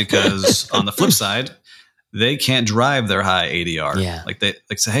 right? Because on the flip side, they can't drive their high ADR. Yeah. Like they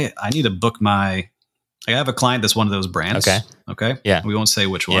say, hey, I need to book I have a client that's one of those brands. Okay. Yeah. We won't say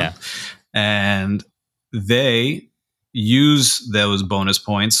which one. Yeah. And they use those bonus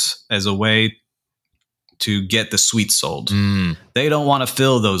points as a way to get the suite sold. They don't want to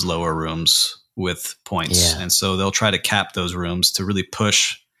fill those lower rooms with points. And so they'll try to cap those rooms to really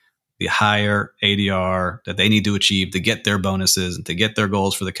push the higher ADR that they need to achieve to get their bonuses and to get their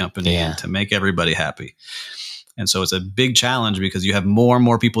goals for the company and to make everybody happy. And so it's a big challenge because you have more and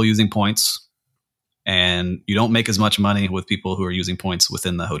more people using points and you don't make as much money with people who are using points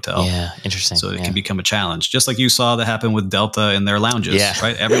within the hotel. Yeah, interesting. So it can become a challenge. Just like you saw that happen with Delta in their lounges,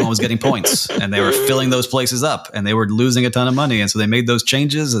 right? Everyone was getting points and they were filling those places up and they were losing a ton of money. And so they made those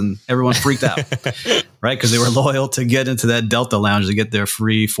changes and everyone freaked out, right? Because they were loyal to get into that Delta lounge to get their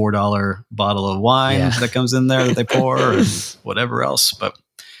free $4 bottle of wine that comes in there that they pour and whatever else. But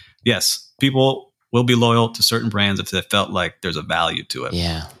yes, people will be loyal to certain brands if they felt like there's a value to it.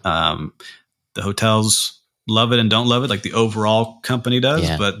 The hotels love it and don't love it, like the overall company does,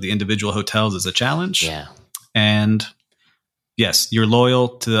 but the individual hotels is a challenge. And yes, you're loyal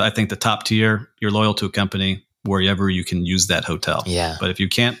to, I think, the top tier. You're loyal to a company wherever you can use that hotel. But if you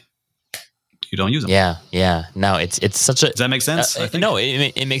can't, you don't use them. No, it's such a. Does that make sense? No,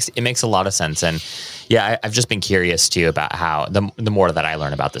 it makes a lot of sense, and I've just been curious too about how the more that I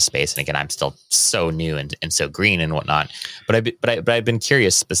learn about the space, and again, I'm still so new and so green and whatnot. But I've been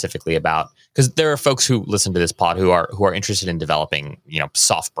curious specifically about, because there are folks who listen to this pod who are interested in developing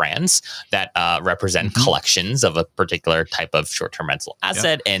soft brands that represent collections of a particular type of short-term rental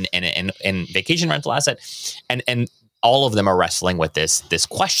asset and vacation rental asset, and all of them are wrestling with this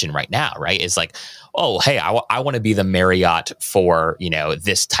question right now, right? It's like, oh, hey, I want to be the Marriott for,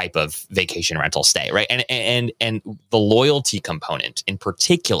 this type of vacation rental stay, right? And the loyalty component in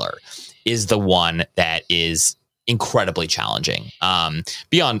particular is the one that is incredibly challenging,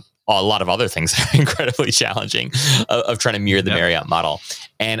 beyond a lot of other things that are incredibly challenging of trying to mirror the Marriott model.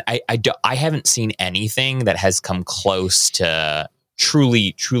 And I haven't seen anything that has come close to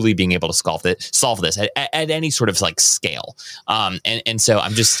truly being able to solve this at any sort of like scale. And so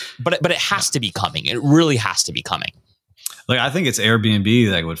I'm just, but it has to be coming. It really has to be coming. Like, I think it's Airbnb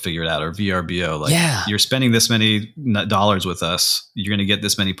that would figure it out, or VRBO. Like, you're spending this many dollars with us, you're going to get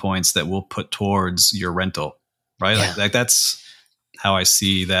this many points that we'll put towards your rental, right? Like that's how I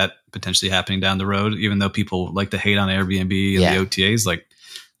see that potentially happening down the road. Even though people like to hate on Airbnb and the OTAs, like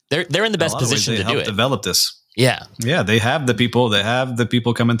they're in the best position to do it. Develop this. Yeah. They have the people. They have the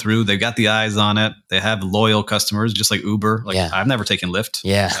people coming through. They've got the eyes on it. They have loyal customers, just like Uber. Like, I've never taken Lyft.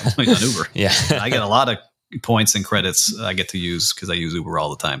 I've only done Uber. I get a lot of points and credits I get to use because I use Uber all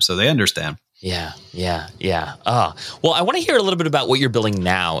the time. So they understand. Well, I want to hear a little bit about what you're building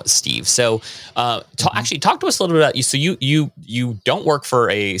now, Steve. So, actually, talk to us a little bit about you. So you don't work for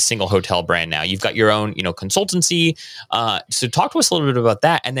a single hotel brand now. You've got your own, consultancy. So talk to us a little bit about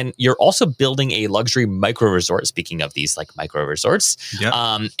that, and then you're also building a luxury micro resort. Speaking of these like micro resorts,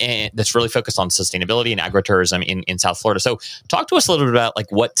 and that's really focused on sustainability and agritourism in South Florida. So talk to us a little bit about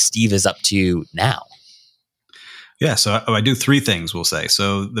like what Steve is up to now. Yeah, so I do three things, we'll say.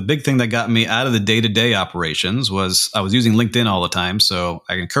 So the big thing that got me out of the day-to-day operations was I was using LinkedIn all the time. So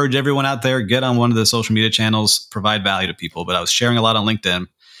I encourage everyone out there, get on one of the social media channels, provide value to people. But I was sharing a lot on LinkedIn.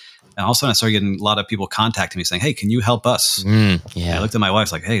 And all of a sudden I started getting a lot of people contacting me saying, hey, can you help us? And I looked at my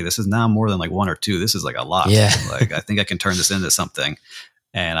wife like, hey, this is now more than like one or two. This is like a lot. Yeah. Like, I think I can turn this into something.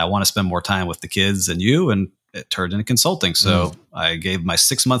 And I want to spend more time with the kids and you. And it turned into consulting. So I gave my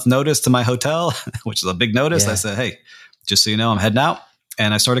 6-month notice to my hotel, which is a big notice. Yeah. I said, hey, just so you know, I'm heading out.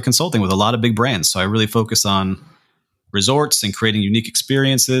 And I started consulting with a lot of big brands. So I really focus on resorts and creating unique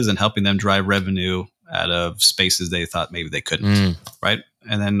experiences and helping them drive revenue out of spaces they thought maybe they couldn't. Right.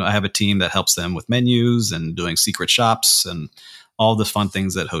 And then I have a team that helps them with menus and doing secret shops and all the fun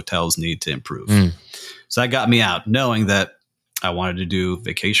things that hotels need to improve. So that got me out knowing that I wanted to do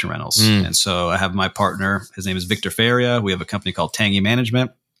vacation rentals. And so I have my partner, his name is Victor Feria. We have a company called Tangy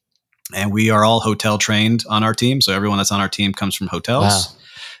Management, and we are all hotel trained on our team. So everyone that's on our team comes from hotels. Wow.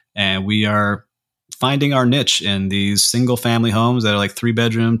 And we are finding our niche in these single family homes that are like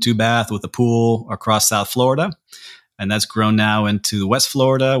 3-bedroom, 2-bath with a pool across South Florida. And that's grown now into West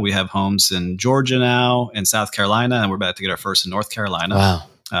Florida. We have homes in Georgia now, in South Carolina, and we're about to get our first in North Carolina,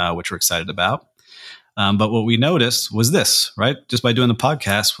 which we're excited about. But what we noticed was this, right? Just by doing the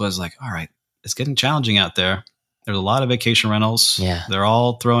podcast was like, all right, it's getting challenging out there. There's a lot of vacation rentals. Yeah. They're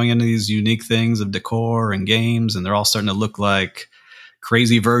all throwing in these unique things of decor and games, and they're all starting to look like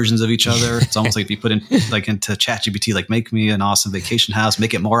crazy versions of each other. It's almost like if you put in like into ChatGPT, like make me an awesome vacation house,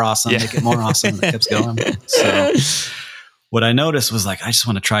 make it more awesome, make it more awesome. And it keeps going. So what I noticed was like, I just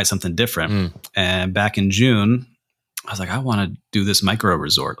want to try something different. And back in June, I was like, I want to do this micro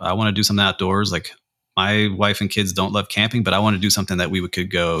resort. I want to do something outdoors. Like, my wife and kids don't love camping, but I want to do something that we could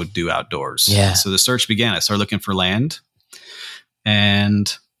go do outdoors. Yeah. So the search began. I started looking for land,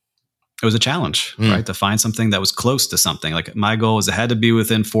 and it was a challenge, right? To find something that was close to something. Like, my goal was it had to be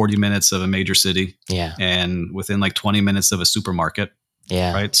within 40 minutes of a major city. Yeah. And within like 20 minutes of a supermarket.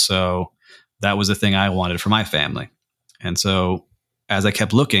 Yeah. Right. So that was the thing I wanted for my family. And so as I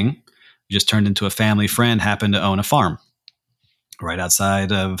kept looking, it just turned into a family friend happened to own a farm right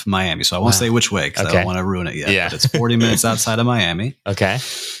outside of Miami. So I won't say which way because I don't want to ruin it yet. Yeah. But it's 40 minutes outside of Miami. Okay.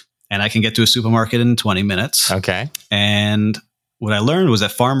 And I can get to a supermarket in 20 minutes. Okay. And what I learned was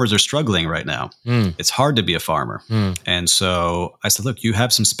that farmers are struggling right now. It's hard to be a farmer. And so I said, look, you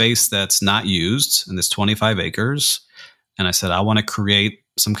have some space that's not used in this 25 acres. And I said, I want to create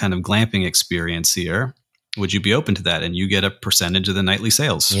some kind of glamping experience here. Would you be open to that? And you get a percentage of the nightly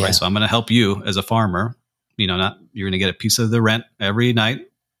sales, right? So I'm going to help you as a farmer. You know, you're going to get a piece of the rent every night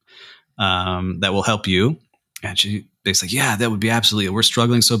that will help you. And they said, yeah, that would be absolutely. We're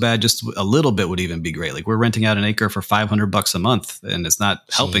struggling so bad. Just a little bit would even be great. Like, we're renting out an acre for $500 a month, and it's not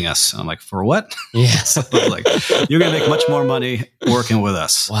helping us. I'm like, for what? Yeah. So I was like, you're going to make much more money working with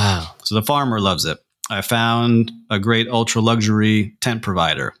us. Wow. So the farmer loves it. I found a great ultra luxury tent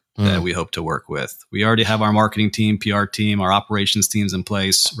provider that we hope to work with. We already have our marketing team, PR team, our operations teams in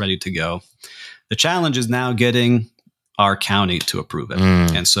place, ready to go. The challenge is now getting our county to approve it.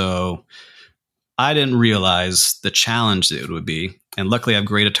 And so I didn't realize the challenge that it would be. And luckily I have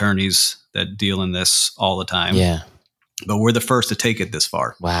great attorneys that deal in this all the time. Yeah. But we're the first to take it this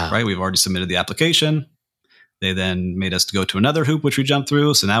far. Wow. Right? We've already submitted the application. They then made us to go to another hoop, which we jumped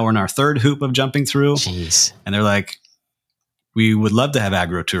through. So now we're in our third hoop of jumping through. Jeez. And they're like, we would love to have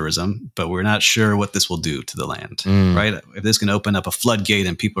agritourism, but we're not sure what this will do to the land, right? If this can open up a floodgate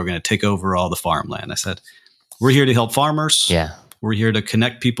and people are going to take over all the farmland. I said, we're here to help farmers. Yeah. We're here to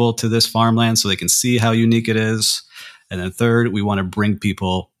connect people to this farmland so they can see how unique it is. And then third, we want to bring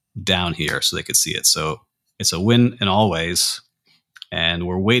people down here so they could see it. So it's a win in all ways. And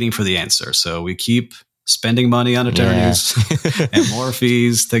we're waiting for the answer. So we keep spending money on attorneys and more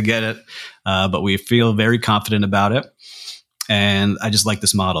fees to get it. But we feel very confident about it. And I just like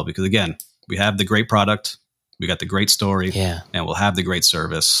this model because, again, we have the great product, we got the great story, and we'll have the great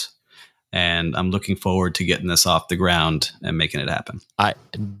service. And I'm looking forward to getting this off the ground and making it happen.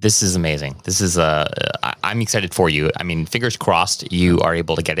 This is amazing. This is I'm excited for you. I mean, fingers crossed you are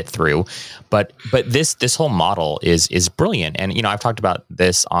able to get it through. But this whole model is brilliant. And you know, I've talked about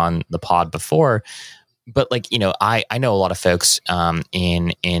this on the pod before. But like, you know, I know a lot of folks I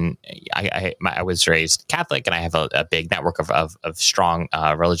was raised Catholic, and I have a big network of strong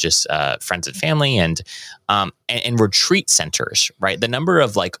religious friends and family and retreat centers, right? The number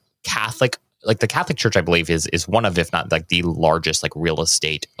of like Catholic, like the Catholic Church, I believe is one of, if not like the largest like real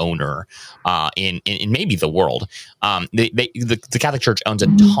estate owner in maybe the world. The Catholic Church owns a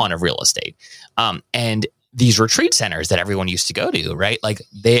ton of real estate. And these retreat centers that everyone used to go to, right? Like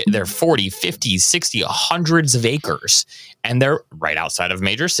they're 40, 50, 60, hundreds of acres, and they're right outside of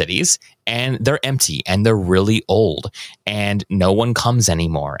major cities, and they're empty, and they're really old, and no one comes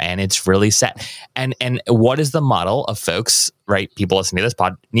anymore, and it's really sad. And what is the model of folks, right? People listening to this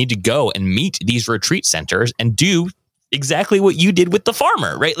pod need to go and meet these retreat centers and do exactly what you did with the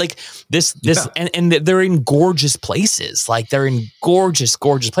farmer, right? Like this, and they're in gorgeous places. Like they're in gorgeous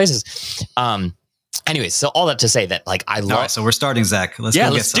places. Anyways, so all that to say that, like, I love. All right, so we're starting, Zach. Let's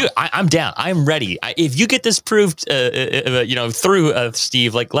do it. I'm down. I'm ready. If you get this proved, through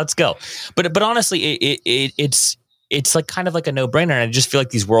Steve, like, let's go. But honestly, it's like kind of like a no-brainer, and I just feel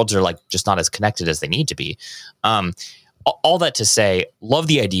like these worlds are like just not as connected as they need to be. All that to say, love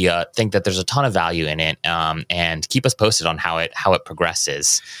the idea. Think that there's a ton of value in it, and keep us posted on how it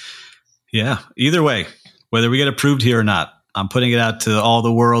progresses. Yeah. Either way, whether we get approved here or not, I'm putting it out to all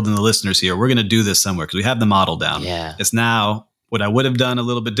the world and the listeners here. We're going to do this somewhere because we have the model down. Yeah. It's now what I would have done a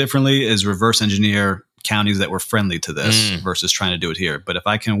little bit differently is reverse engineer counties that were friendly to this versus trying to do it here. But if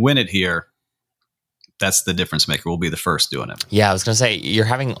I can win it here, that's the difference maker. We'll be the first doing it. Yeah, I was going to say, you're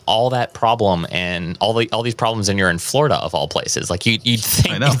having all that problem and all these problems, and you're in Florida of all places. Like you'd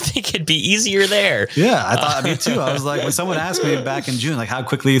think it'd be easier there. Yeah, I thought me too. I was like, when someone asked me back in June, like, how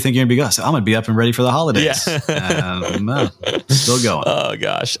quickly you think you're gonna be going? I said, I'm gonna be up and ready for the holidays. Yeah. No, still going. Oh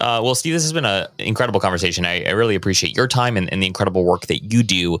gosh. Well, Steve, this has been an incredible conversation. I really appreciate your time and the incredible work that you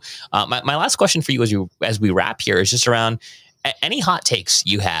do. My last question for you as we wrap here is just around any hot takes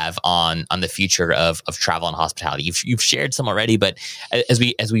you have on the future of travel and hospitality. You've shared some already, but as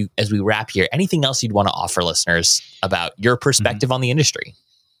we wrap here, anything else you'd want to offer listeners about your perspective on the industry?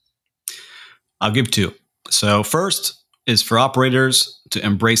 I'll give two. So first is for operators to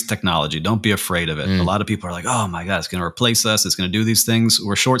embrace technology. Don't be afraid of it. A lot of people are like, oh my God, it's going to replace us. It's going to do these things.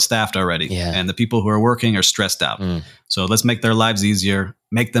 We're short-staffed already. And the people who are working are stressed out. So let's make their lives easier,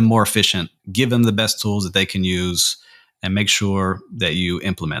 make them more efficient, give them the best tools that they can use, and make sure that you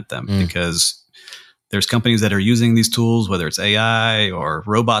implement them because there's companies that are using these tools, whether it's AI or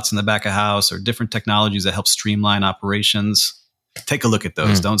robots in the back of house or different technologies that help streamline operations. Take a look at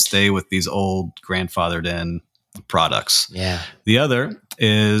those. Don't stay with these old grandfathered in products. Yeah. The other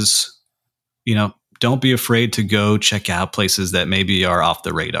is, don't be afraid to go check out places that maybe are off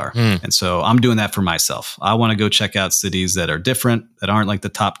the radar. And so I'm doing that for myself. I want to go check out cities that are different, that aren't like the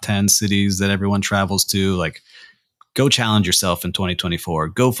top 10 cities that everyone travels to. Like, go challenge yourself in 2024.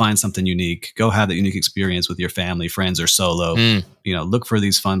 Go find something unique. Go have that unique experience with your family, friends, or solo. Look for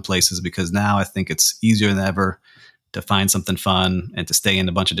these fun places because now I think it's easier than ever to find something fun and to stay in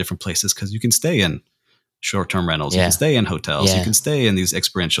a bunch of different places because you can stay in short-term rentals. You can stay in hotels. You can stay in these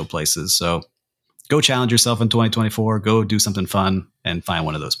experiential places. So go challenge yourself in 2024. Go do something fun and find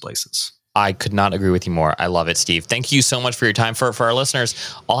one of those places. I could not agree with you more. I love it, Steve. Thank you so much for your time. For our listeners,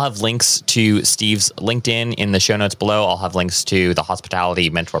 I'll have links to Steve's LinkedIn in the show notes below. I'll have links to the Hospitality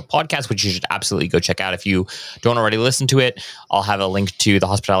Mentor podcast, which you should absolutely go check out if you don't already listen to it. I'll have a link to the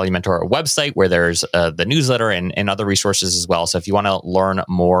Hospitality Mentor website where there's the newsletter and other resources as well. So if you want to learn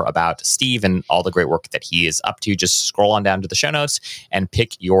more about Steve and all the great work that he is up to, just scroll on down to the show notes and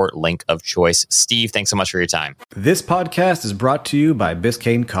pick your link of choice. Steve, thanks so much for your time. This podcast is brought to you by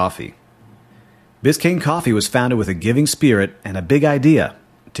Biscayne Coffee. Biscayne Coffee was founded with a giving spirit and a big idea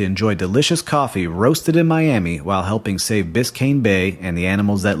to enjoy delicious coffee roasted in Miami while helping save Biscayne Bay and the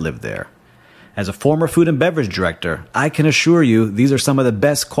animals that live there. As a former food and beverage director, I can assure you these are some of the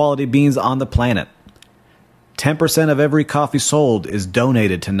best quality beans on the planet. 10% of every coffee sold is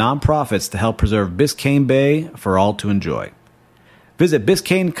donated to nonprofits to help preserve Biscayne Bay for all to enjoy. Visit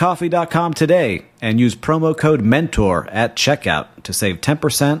BiscayneCoffee.com today and use promo code MENTOR at checkout to save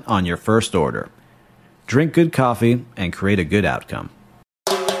 10% on your first order. Drink good coffee and create a good outcome.